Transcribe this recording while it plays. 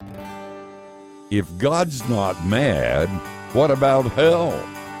If God's not mad, what about hell?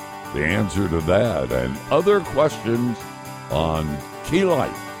 The answer to that and other questions on Key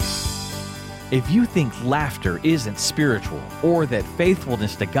Life. If you think laughter isn't spiritual or that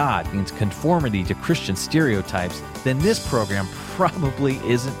faithfulness to God means conformity to Christian stereotypes, then this program probably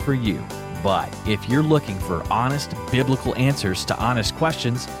isn't for you. But if you're looking for honest biblical answers to honest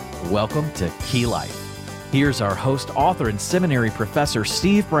questions, welcome to Key Life. Here's our host, author, and seminary professor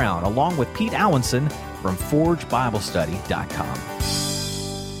Steve Brown, along with Pete Allenson from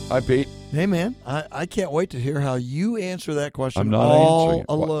ForgeBibleStudy.com. Hi, Pete. Hey, man, I can't wait to hear how you answer that question I'm not all answering it.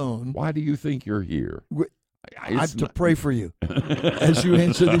 alone. Why do you think you're here? I have to pray for you as you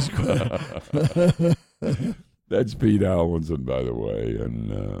answer these questions. That's Pete Allenson, by the way,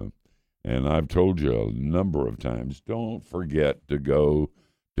 and I've told you a number of times, don't forget to go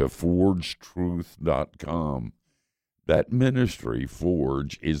to ForgeTruth.com. That ministry,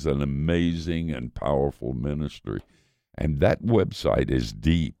 Forge, is an amazing and powerful ministry. And that website is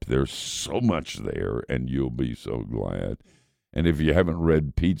deep. There's so much there, and you'll be so glad. And if you haven't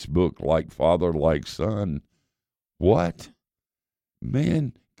read Pete's book, Like Father, Like Son, what?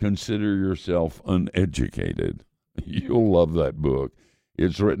 Man, consider yourself uneducated. You'll love that book.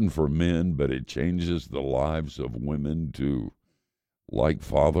 It's written for men, but it changes the lives of women too. Like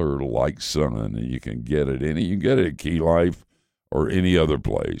Father, Like Son. And you can get it at Key Life or any other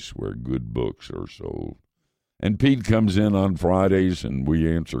place where good books are sold. And Pete comes in on Fridays, and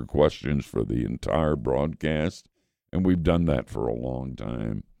we answer questions for the entire broadcast, and we've done that for a long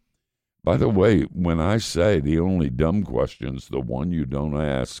time. By the way, when I say the only dumb question's the one you don't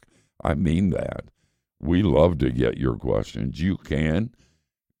ask, I mean that. We love to get your questions. You can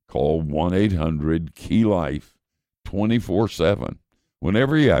call 1-800-KEY-LIFE 24/7.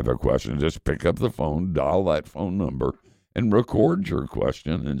 Whenever you have a question, just pick up the phone, dial that phone number, and record your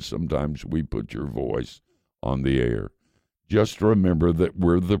question, and sometimes we put your voice on the air. Just remember that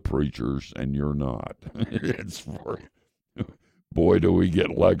we're the preachers and you're not. It's for, boy, do we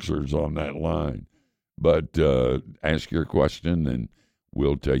get lectures on that line. But ask your question and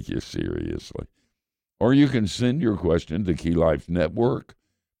we'll take you seriously. Or you can send your question to Key Life Network,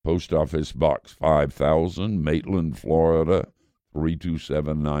 Post Office Box 5000, Maitland, Florida,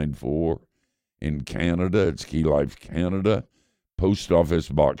 32794. In Canada, it's Key Life Canada, Post Office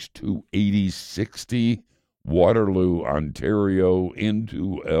Box 28060, Waterloo, Ontario,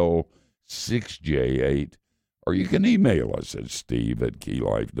 N2L 6J8, or you can email us at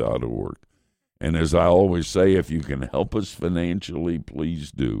steve@keylife.org. And as I always say, if you can help us financially,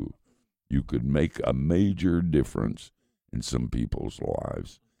 please do. You could make a major difference in some people's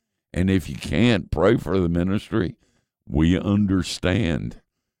lives. And if you can't, pray for the ministry. We understand.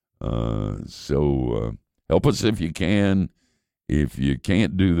 So help us if you can. If you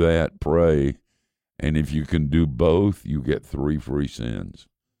can't do that, pray. And if you can do both, you get 3 free sins.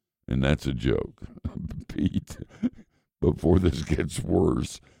 And that's a joke. Pete, before this gets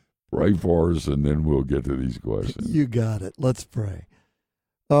worse, pray for us, and then we'll get to these questions. You got it. Let's pray.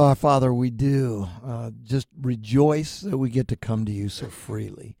 Oh, Father, we do just rejoice that we get to come to you so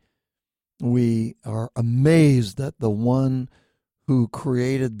freely. We are amazed that the one who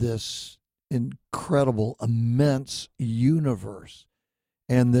created this incredible, immense universe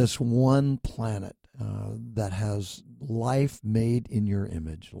and this one planet that has life made in your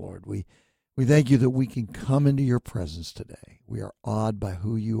image, Lord. We thank you that we can come into your presence today. We are awed by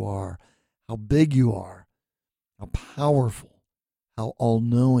who you are, how big you are, how powerful, how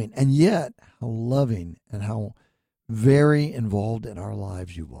all-knowing, and yet how loving and how very involved in our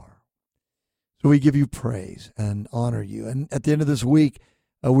lives you are. So we give you praise and honor you. And at the end of this week,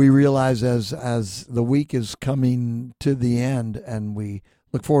 we realize as the week is coming to the end and we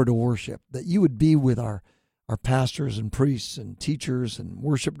look forward to worship, that you would be with our pastors and priests and teachers and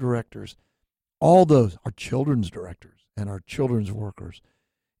worship directors, all those, our children's directors and our children's workers,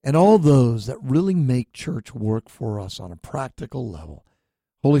 and all those that really make church work for us on a practical level.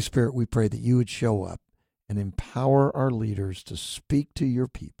 Holy Spirit, we pray that you would show up and empower our leaders to speak to your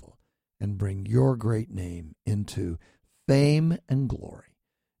people and bring your great name into fame and glory.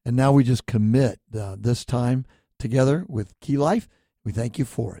 And now we just commit this time together with Key Life. We thank you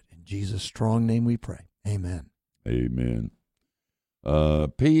for it. In Jesus' strong name we pray. Amen. Amen.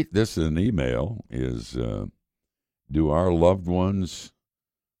 Pete, this is an email, is do our loved ones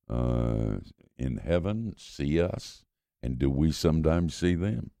in heaven see us, and do we sometimes see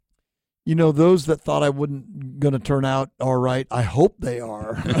them? You know, those that thought I wasn't going to turn out all right, I hope they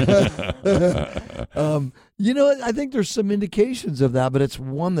are. I think there's some indications of that, but it's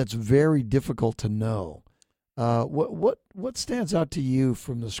one that's very difficult to know. What stands out to you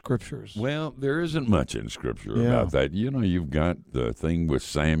from the scriptures? Well, there isn't much in Scripture Yeah. about that. You've got the thing with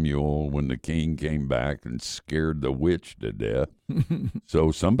Samuel when the king came back and scared the witch to death.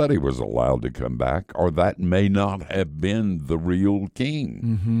 So somebody was allowed to come back, or that may not have been the real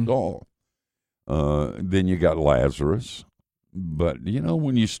king, Saul. Then you got Lazarus. But,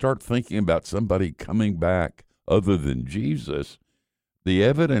 when you start thinking about somebody coming back other than Jesus, the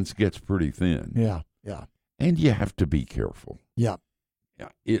evidence gets pretty thin. Yeah. And you have to be careful. Yeah.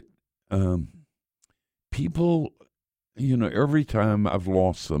 People, every time I've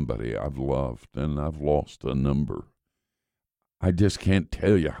lost somebody I've loved, and I've lost a number, I just can't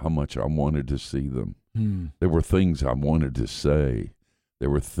tell you how much I wanted to see them. There were things I wanted to say. There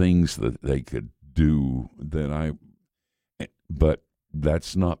were things that they could do but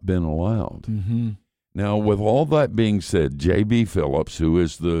that's not been allowed. Now, with all that being said, J.B. Phillips, who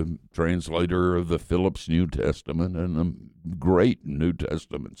is the translator of the Phillips New Testament and a great New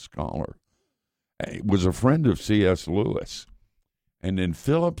Testament scholar, was a friend of C.S. Lewis. And in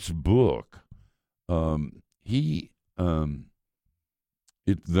Phillips' book, the name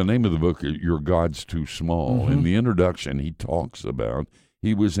of the book is Your God's Too Small. In the introduction, he talks about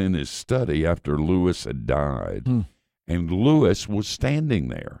he was in his study after Lewis had died, and Lewis was standing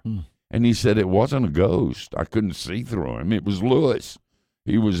there. And he said it wasn't a ghost. I couldn't see through him. It was Lewis.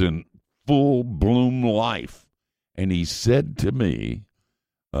 He was in full bloom life. And he said to me,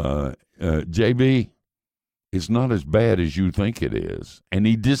 JB, it's not as bad as you think it is. And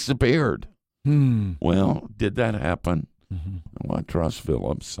he disappeared. Well, did that happen? Well, I trust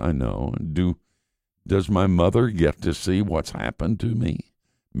Phillips. I know. Does my mother get to see what's happened to me?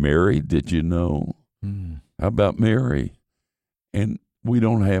 Mary, did you know? How about Mary? And we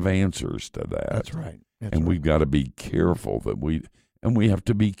don't have answers to that. That's right. We've got to be careful we have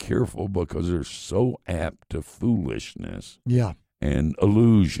to be careful because they're so apt to foolishness. Yeah. And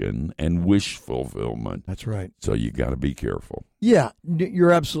illusion and wish fulfillment. That's right. So you got to be careful. Yeah,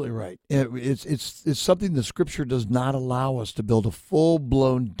 you're absolutely right. It's something the Scripture does not allow us to build a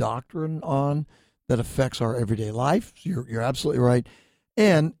full-blown doctrine on that affects our everyday life. You're absolutely right.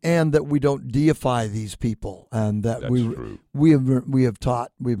 And that we don't deify these people, and that true. we've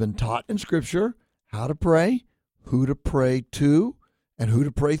been taught in Scripture how to pray, who to pray to, and who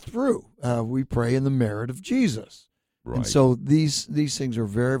to pray through. We pray in the merit of Jesus, Right. and so these things are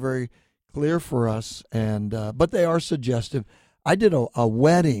very, very clear for us. And but they are suggestive. I did a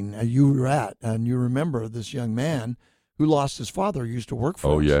wedding you were at, and you remember this young man who lost his father, used to work for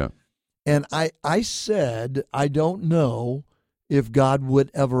us. Oh yeah. And I said, I don't know if God would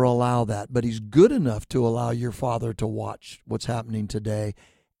ever allow that, but he's good enough to allow your father to watch what's happening today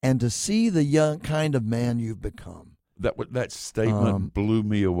and to see the young kind of man you've become. That statement blew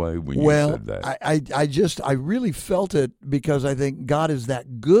me away when you said that. I really felt it because I think God is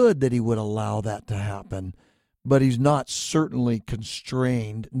that good that he would allow that to happen, but he's not certainly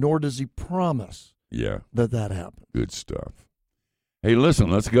constrained, nor does he promise that happens. Good stuff. Hey, listen,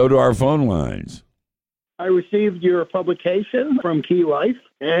 let's go to our phone lines. I received your publication from Key Life,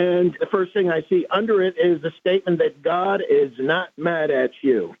 and the first thing I see under it is a statement that God is not mad at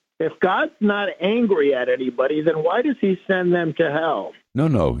you. If God's not angry at anybody, then why does he send them to hell?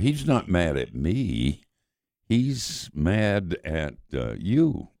 No, he's not mad at me. He's mad at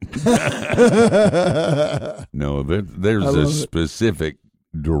you. No, there's a specific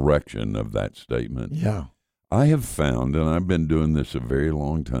direction of that statement. Yeah. I have found, and I've been doing this a very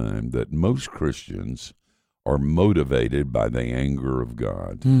long time, that most Christians are motivated by the anger of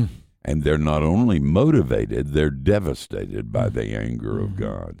God. And they're not only motivated, they're devastated by the anger of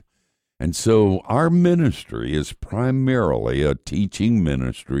God. And so our ministry is primarily a teaching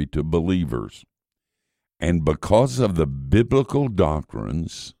ministry to believers. And because of the biblical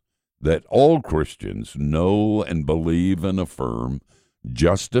doctrines that all Christians know and believe and affirm,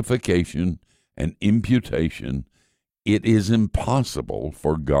 justification and imputation, it is impossible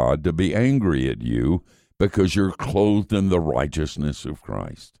for God to be angry at you because you're clothed in the righteousness of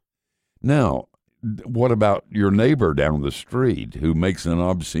Christ. Now, what about your neighbor down the street who makes an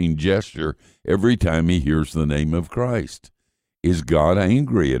obscene gesture every time he hears the name of Christ? Is God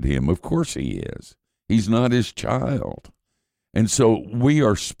angry at him? Of course he is. He's not his child. And so we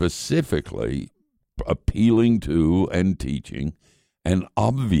are specifically appealing to and teaching, and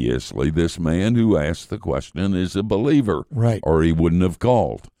obviously this man who asked the question is a believer, right? Or he wouldn't have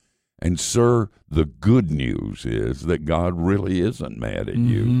called. And, sir, the good news is that God really isn't mad at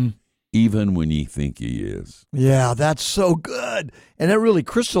you, even when you think he is. Yeah, that's so good. And that really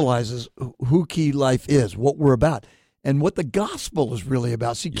crystallizes who Key Life is, what we're about. and what the gospel is really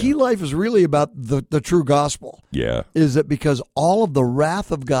about. See, Key Life is really about the true gospel. Yeah. Is that because all of the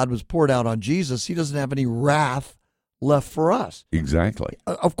wrath of God was poured out on Jesus, he doesn't have any wrath left for us. Exactly.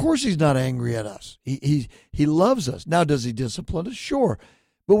 Of course he's not angry at us. He loves us. Now, does he discipline us? Sure.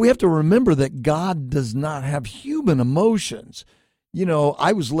 But we have to remember that God does not have human emotions. You know,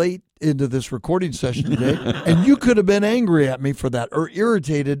 I was late into this recording session today, and you could have been angry at me for that or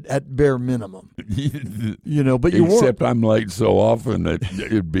irritated at bare minimum. You know, but you weren't. Except I'm late so often that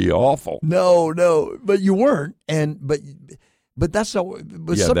it'd be awful. No, but you weren't. But that's not.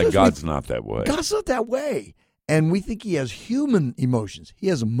 But Yeah, sometimes God's not that way. God's not that way. And we think he has human emotions. He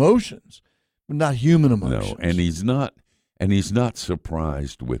has emotions, but not human emotions. No, and he's not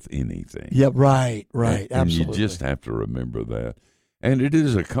surprised with anything. Yeah, right, And absolutely. you just have to remember that. And it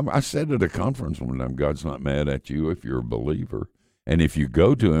is I said at a conference one time, God's not mad at you if you're a believer. And if you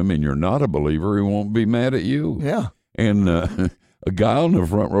go to him and you're not a believer, he won't be mad at you. Yeah. And a guy on the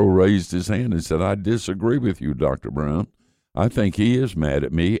front row raised his hand and said, I disagree with you, Dr. Brown. I think he is mad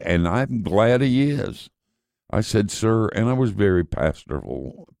at me, and I'm glad he is. I said, sir, and I was very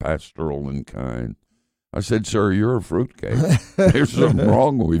pastoral and kind. I said, sir, you're a fruitcake. There's something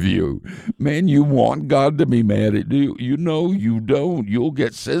wrong with you. Man, you want God to be mad at you. You know you don't. You'll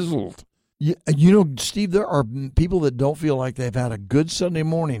get sizzled. You know, Steve, there are people that don't feel like they've had a good Sunday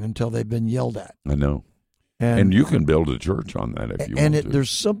morning until they've been yelled at. I know. And you can build a church on that if you want to. There's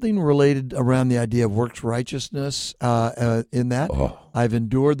something related around the idea of works righteousness in that. Oh. I've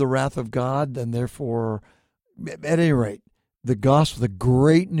endured the wrath of God, and therefore, at any rate, the gospel, the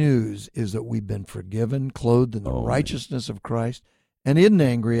great news is that we've been forgiven, clothed in the righteousness of Christ, and isn't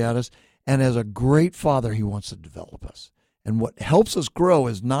angry at us. And as a great Father, he wants to develop us. And what helps us grow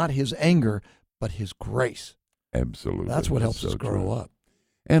is not his anger, but his grace. Absolutely. That's what helps us grow up.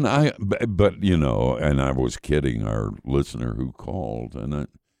 And but you know, and I was kidding our listener who called, and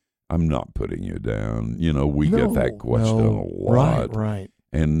I'm not putting you down. You know, we get that question a lot. Right.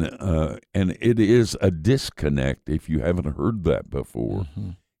 And it is a disconnect if you haven't heard that before.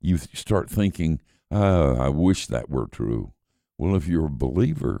 Mm-hmm. You start thinking, I wish that were true. Well, if you're a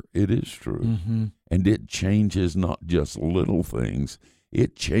believer, it is true. Mm-hmm. And it changes not just little things,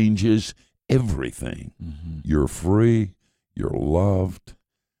 it changes everything. Mm-hmm. You're free, you're loved,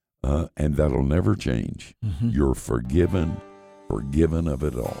 and that'll never change. Mm-hmm. You're forgiven of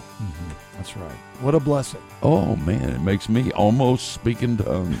it all. Mm-hmm. That's right. What a blessing. Oh, man, it makes me almost speak in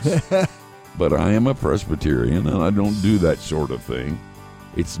tongues. But I am a Presbyterian, and I don't do that sort of thing.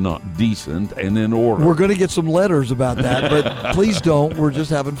 It's not decent and in order. We're going to get some letters about that, but please don't. We're just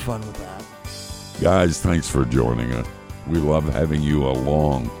having fun with that. Guys, thanks for joining us. We love having you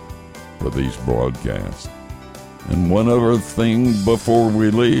along for these broadcasts. And one other thing before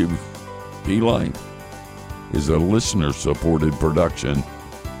we leave, Key Life is a listener-supported production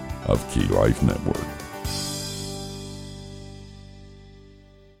of Key Life Network.